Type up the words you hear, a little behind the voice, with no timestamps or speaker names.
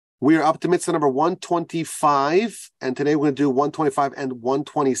We are up to mitzvah number 125, and today we're going to do 125 and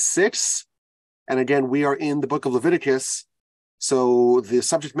 126. And again, we are in the book of Leviticus. So the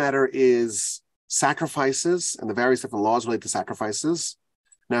subject matter is sacrifices and the various different laws related to sacrifices.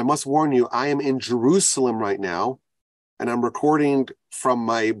 Now, I must warn you, I am in Jerusalem right now, and I'm recording from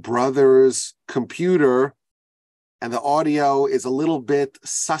my brother's computer, and the audio is a little bit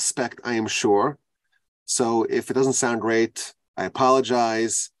suspect, I am sure. So if it doesn't sound great, I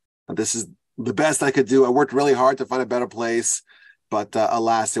apologize. This is the best I could do. I worked really hard to find a better place, but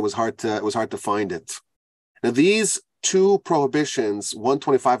alas, it was hard to find it. Now, these two prohibitions,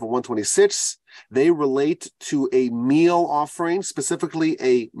 125 and 126, they relate to a meal offering, specifically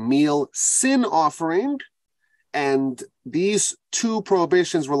a meal sin offering. And these two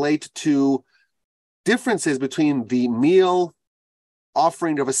prohibitions relate to differences between the meal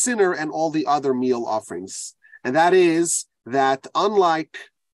offering of a sinner and all the other meal offerings. And that is that unlike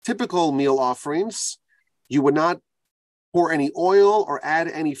typical meal offerings, you would not pour any oil or add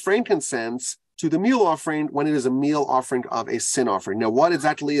any frankincense to the meal offering when it is a meal offering of a sin offering. Now, what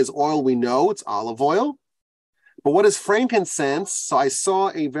exactly is oil? We know it's olive oil. But what is frankincense? So I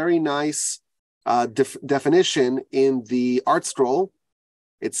saw a very nice definition in the art scroll.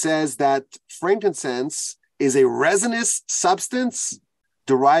 It says that frankincense is a resinous substance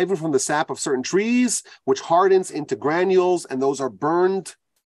deriving from the sap of certain trees, which hardens into granules, and those are burned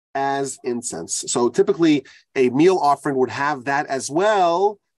as incense. So typically a meal offering would have that as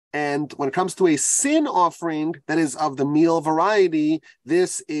well. And when it comes to a sin offering that is of the meal variety,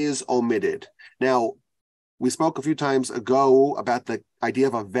 this is omitted. Now, we spoke a few times ago about the idea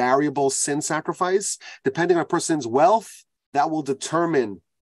of a variable sin sacrifice. Depending on a person's wealth, that will determine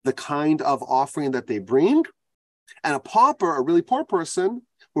the kind of offering that they bring. And a pauper, a really poor person,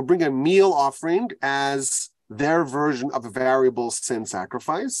 will bring a meal offering as their version of a variable sin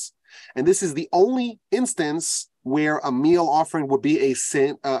sacrifice. And this is the only instance where a meal offering would be a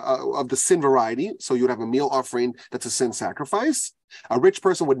sin of the sin variety. So you would have a meal offering that's a sin sacrifice. A rich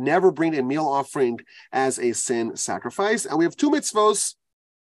person would never bring a meal offering as a sin sacrifice. And we have two mitzvos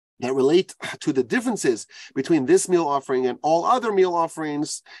that relate to the differences between this meal offering and all other meal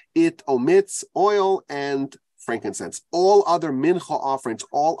offerings. It omits oil and frankincense. All other mincha offerings,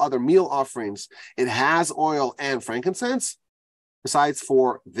 all other meal offerings, it has oil and frankincense, besides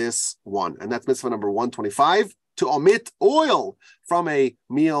for this one. And that's mitzvah number 125, to omit oil from a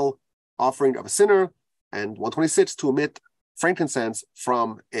meal offering of a sinner, and 126, to omit frankincense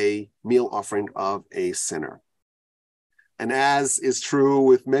from a meal offering of a sinner. And as is true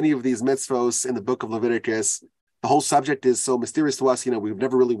with many of these mitzvos in the book of Leviticus, the whole subject is so mysterious to us. We've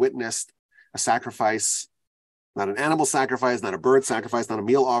never really witnessed a sacrifice, not an animal sacrifice, not a bird sacrifice, not a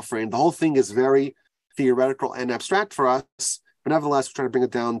meal offering. The whole thing is very theoretical and abstract for us, but nevertheless, we're trying to bring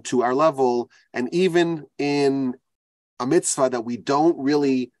it down to our level. And even in a mitzvah that we don't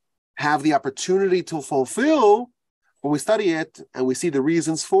really have the opportunity to fulfill, when we study it and we see the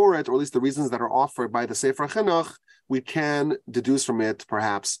reasons for it, or at least the reasons that are offered by the Sefer Chinuch, we can deduce from it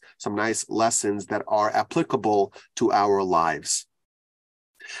perhaps some nice lessons that are applicable to our lives.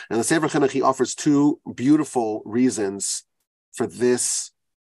 And the Sefer Chinuch, he offers two beautiful reasons for this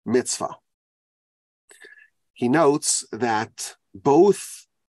mitzvah. He notes that both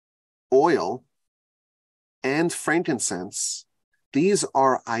oil and frankincense, these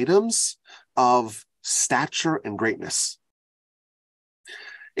are items of stature and greatness.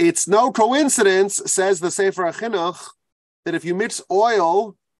 It's no coincidence, says the Sefer Chinuch, that if you mix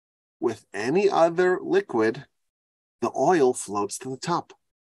oil with any other liquid, the oil floats to the top.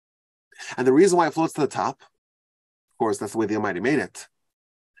 And the reason why it floats to the top, of course, that's the way the Almighty made it,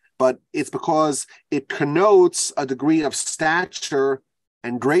 but it's because it connotes a degree of stature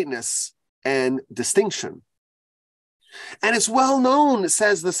and greatness and distinction. And it's well known,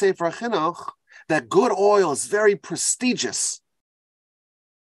 says the Sefer Chinuch, that good oil is very prestigious.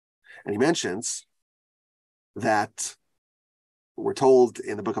 And he mentions that we're told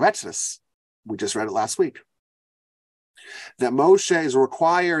in the book of Exodus, we just read it last week, that Moshe is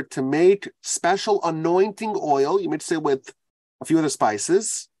required to make special anointing oil, you might say with a few other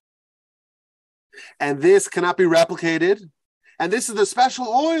spices, and this cannot be replicated. And this is the special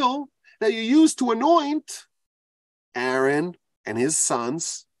oil that you use to anoint Aaron and his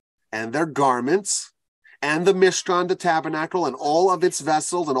sons and their garments and the Mishkan, the tabernacle, and all of its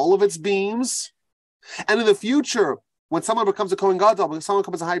vessels and all of its beams. And in the future, when someone becomes a Kohen Gadol, when someone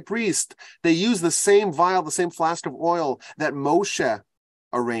becomes a high priest, they use the same vial, the same flask of oil that Moshe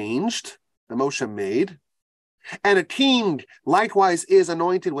arranged, that Moshe made. And a king likewise is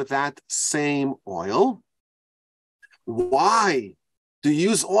anointed with that same oil. Why? Do you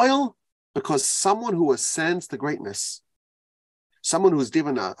use oil? Because someone who ascends to greatness, someone who's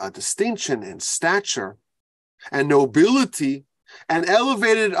given a distinction and stature and nobility and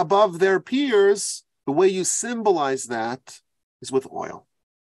elevated above their peers, the way you symbolize that is with oil.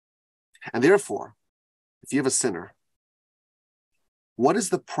 And therefore, if you have a sinner, what is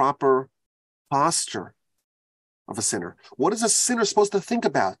the proper posture of a sinner? What is a sinner supposed to think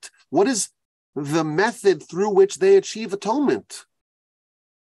about? What is the method through which they achieve atonement?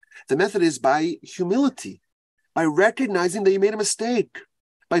 The method is by humility, by recognizing that you made a mistake,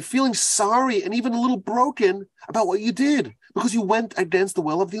 by feeling sorry and even a little broken about what you did because you went against the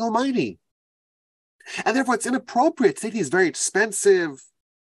will of the Almighty. And therefore, it's inappropriate to take these very expensive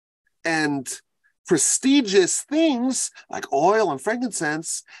and prestigious things like oil and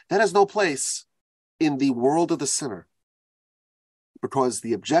frankincense. That has no place in the world of the sinner, because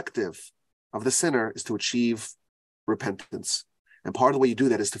the objective of the sinner is to achieve repentance. And part of the way you do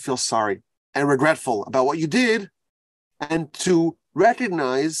that is to feel sorry and regretful about what you did, and to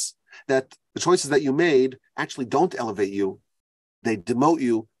recognize that the choices that you made actually don't elevate you. They demote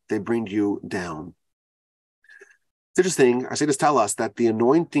you. They bring you down. It's interesting, our sages tell us that the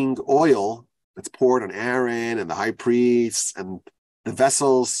anointing oil that's poured on Aaron and the high priests and the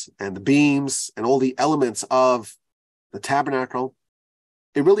vessels and the beams and all the elements of the tabernacle,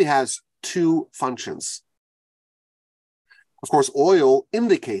 it really has two functions. Of course, oil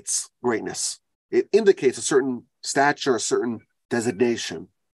indicates greatness. It indicates a certain stature, a certain designation.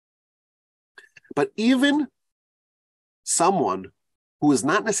 But even someone who is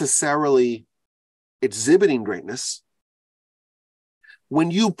not necessarily exhibiting greatness, when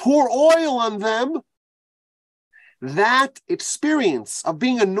you pour oil on them, that experience of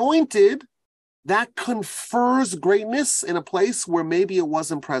being anointed, that confers greatness in a place where maybe it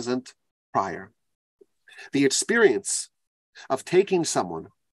wasn't present prior. The experience of taking someone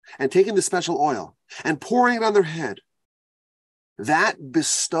and taking the special oil and pouring it on their head, that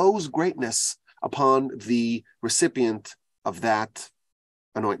bestows greatness upon the recipient of that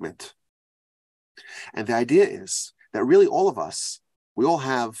anointment. And the idea is that really all of us, we all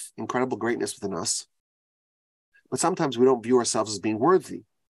have incredible greatness within us, but sometimes we don't view ourselves as being worthy.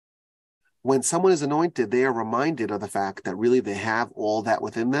 When someone is anointed, they are reminded of the fact that really they have all that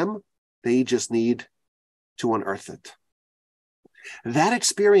within them. They just need to unearth it. That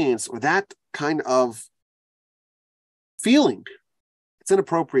experience or that kind of feeling, it's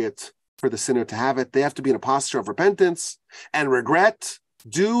inappropriate for the sinner to have it. They have to be in a posture of repentance and regret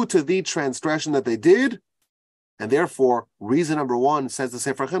due to the transgression that they did. And therefore, reason number one, says the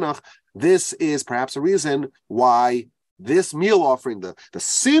Sefer Chinuch, this is perhaps a reason why this meal offering, the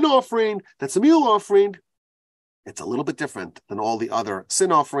sin offering, that's a meal offering, it's a little bit different than all the other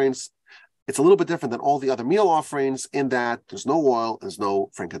sin offerings. It's a little bit different than all the other meal offerings in that there's no oil, there's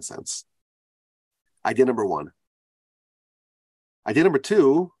no frankincense. Idea number one. Idea number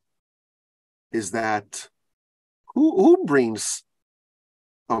two is that who brings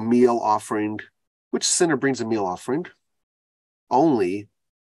a meal offering? Which sinner brings a meal offering? Only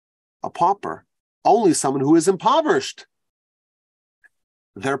a pauper, only someone who is impoverished.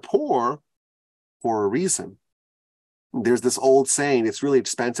 They're poor for a reason. There's this old saying, it's really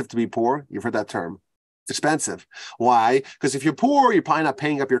expensive to be poor. You've heard that term. It's expensive. Why? Because if you're poor, you're probably not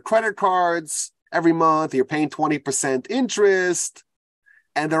paying up your credit cards every month. You're paying 20% interest.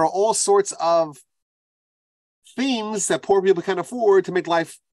 And there are all sorts of things that poor people can afford to make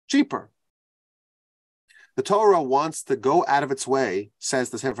life cheaper. The Torah wants to go out of its way, says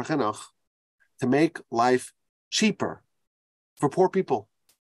the Sefer Chinuch, to make life cheaper for poor people.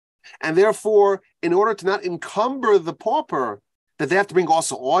 And therefore, in order to not encumber the pauper, that they have to bring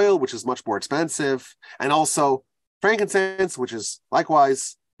also oil, which is much more expensive, and also frankincense, which is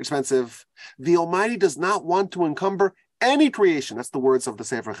likewise expensive. The Almighty does not want to encumber any creation. That's the words of the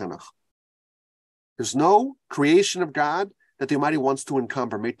Sefer Chinuch. There's no creation of God that the Almighty wants to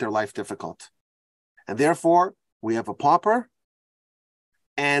encumber, make their life difficult. And therefore, we have a pauper,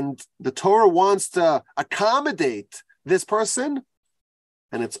 and the Torah wants to accommodate this person,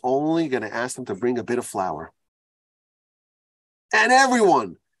 and it's only going to ask them to bring a bit of flour. And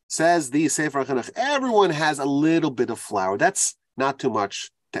everyone, says the Sefer Chinuch, everyone has a little bit of flour. That's not too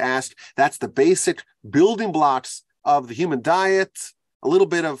much to ask. That's the basic building blocks of the human diet, a little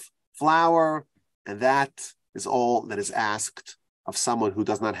bit of flour, and that is all that is asked of someone who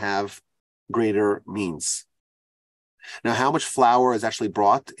does not have greater means. Now, how much flour is actually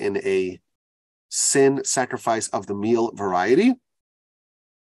brought in a sin sacrifice of the meal variety?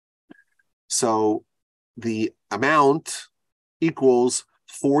 So the amount equals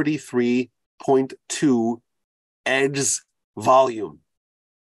 43.2 eggs volume.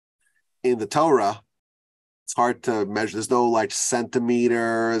 in the Torah, it's hard to measure. There's no like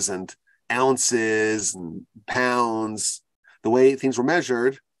centimeters and ounces and pounds. The way things were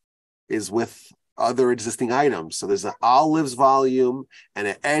measured is with other existing items. So there's an olive's volume and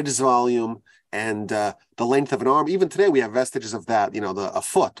an edge's volume and the length of an arm. Even today, we have vestiges of that. A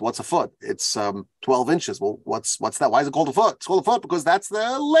foot. What's a foot? It's 12 inches. Well, what's that? Why is it called a foot? It's called a foot because that's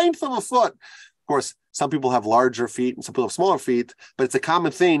the length of a foot. Of course, some people have larger feet and some people have smaller feet, but it's a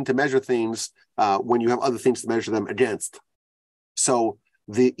common thing to measure things when you have other things to measure them against. So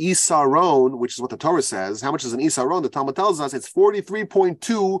the isaron, which is what the Torah says, how much is an isaron? The Talmud tells us it's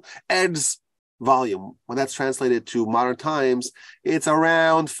 43.2 ed's volume. When that's translated to modern times, it's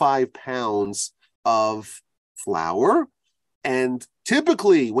around 5 pounds of flour. And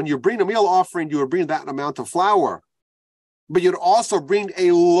typically, when you bring a meal offering, you would bring that amount of flour, but you'd also bring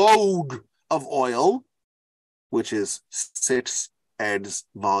a load of oil, which is 6 ed's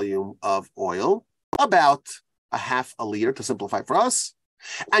volume of oil, about a half a liter to simplify for us.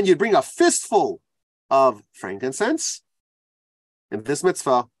 And you'd bring a fistful of frankincense. In this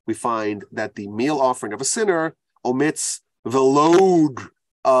mitzvah, we find that the meal offering of a sinner omits the load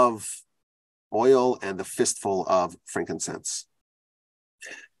of oil and the fistful of frankincense.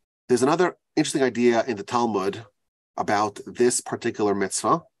 There's another interesting idea in the Talmud about this particular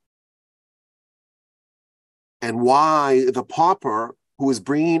mitzvah and why the pauper who is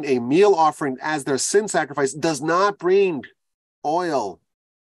bringing a meal offering as their sin sacrifice does not bring oil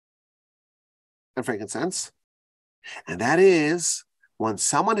and frankincense. And that is when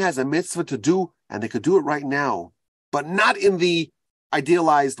someone has a mitzvah to do, and they could do it right now, but not in the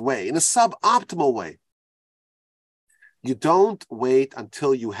idealized way, in a suboptimal way. You don't wait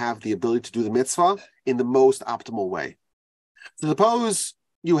until you have the ability to do the mitzvah in the most optimal way. So suppose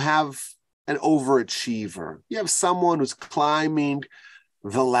you have an overachiever. You have someone who's climbing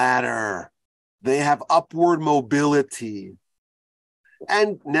the ladder. They have upward mobility.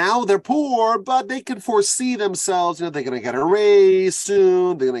 And now they're poor, but they can foresee themselves, they're going to get a raise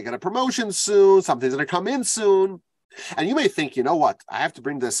soon, they're going to get a promotion soon, something's going to come in soon. And you may think, you know what, I have to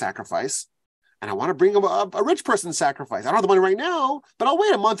bring this sacrifice, and I want to bring a rich person's sacrifice. I don't have the money right now, but I'll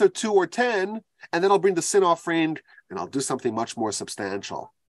wait a month or 2 or 10, and then I'll bring the sin offering, and I'll do something much more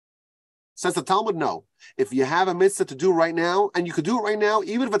substantial. Says the Talmud, no. If you have a mitzvah to do right now, and you could do it right now,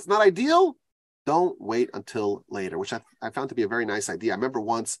 even if it's not ideal, don't wait until later, which I found to be a very nice idea. I remember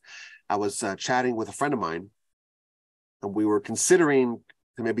once I was chatting with a friend of mine, and we were considering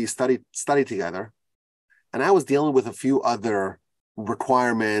to maybe study together. And I was dealing with a few other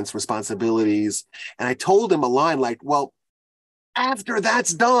requirements, responsibilities. And I told him a line like, well, after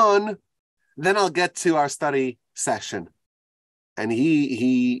that's done, then I'll get to our study session. And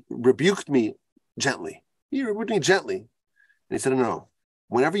he rebuked me gently. He rebuked me gently. And he said, no,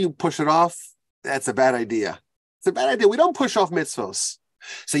 whenever you push it off, that's a bad idea. It's a bad idea. We don't push off mitzvos.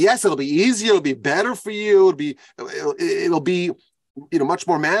 So yes, it'll be easier. It'll be better for you. It'll be much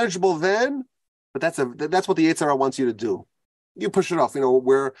more manageable then. But that's what the Yetzer Hara wants you to do. You push it off.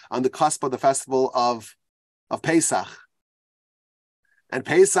 We're on the cusp of the festival of Pesach. And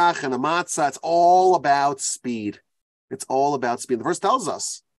Pesach and the matzah, it's all about speed. It's all about speed. The verse tells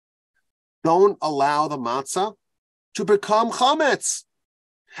us, don't allow the matzah to become chametz.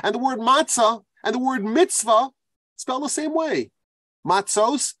 And the word matzah and the word mitzvah spell the same way.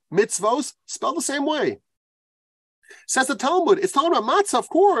 Matzos, mitzvos, spell the same way. Says the Talmud, it's talking about matzah, of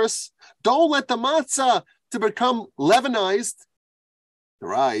course. Don't let the matzah to become leavenized. The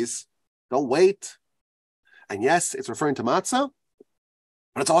rise. Don't wait. And yes, it's referring to matzah,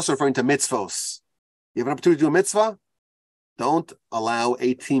 but it's also referring to mitzvos. You have an opportunity to do a mitzvah? Don't allow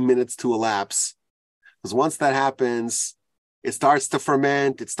 18 minutes to elapse. Because once that happens, it starts to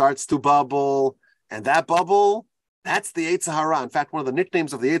ferment, it starts to bubble, and that bubble, that's the Yetzer Hara. In fact, one of the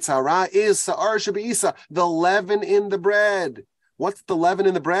nicknames of the Yetzer Hara is Sa'ar Shebe'isa, the leaven in the bread. What's the leaven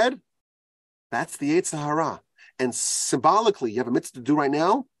in the bread? That's the Yetzer Hara. And symbolically, you have a mitzvah to do right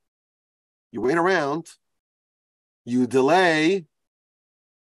now, you wait around, you delay,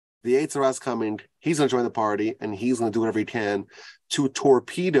 the Yetzer Hara is coming, he's going to join the party, and he's going to do whatever he can to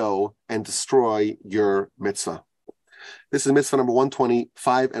torpedo and destroy your mitzvah. This is mitzvah number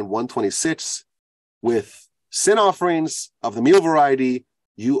 125 and 126. With sin offerings of the meal variety,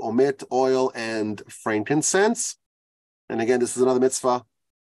 you omit oil and frankincense. And again, this is another mitzvah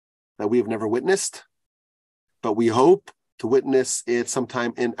that we have never witnessed, but we hope to witness it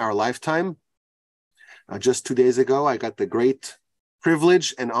sometime in our lifetime. Just 2 days ago, I got the great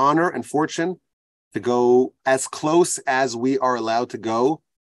privilege and honor and fortune to go as close as we are allowed to go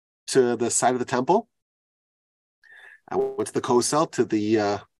to the side of the temple. I went to the Kosel, to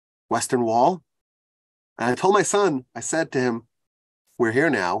the Western Wall. And I told my son, I said to him, we're here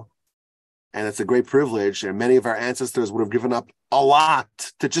now, and it's a great privilege, and many of our ancestors would have given up a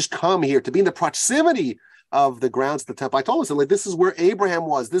lot to just come here, to be in the proximity of the grounds of the temple. I told him, like, this is where Abraham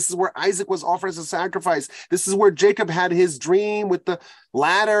was. This is where Isaac was offered as a sacrifice. This is where Jacob had his dream with the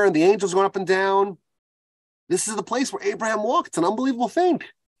ladder and the angels going up and down. This is the place where Abraham walked. It's an unbelievable thing.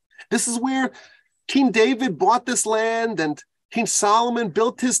 This is where King David bought this land and King Solomon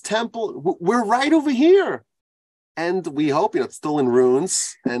built his temple. We're right over here. And we hope, it's still in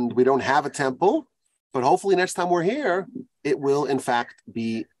ruins and we don't have a temple, but hopefully next time we're here, it will in fact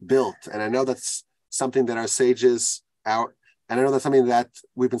be built. And I know that's something that our sages and I know that's something that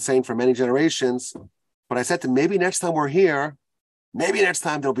we've been saying for many generations, but I said to maybe next time we're here, maybe next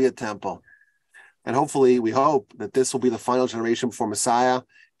time there'll be a temple. And hopefully we hope that this will be the final generation before Messiah,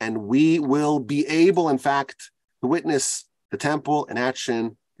 and we will be able, in fact, to witness the temple in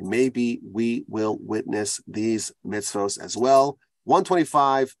action. And maybe we will witness these mitzvos as well.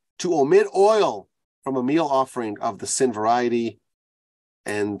 125, to omit oil from a meal offering of the sin variety.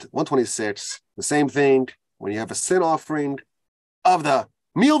 And 126, the same thing. When you have a sin offering of the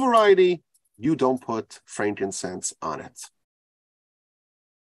meal variety, you don't put frankincense on it.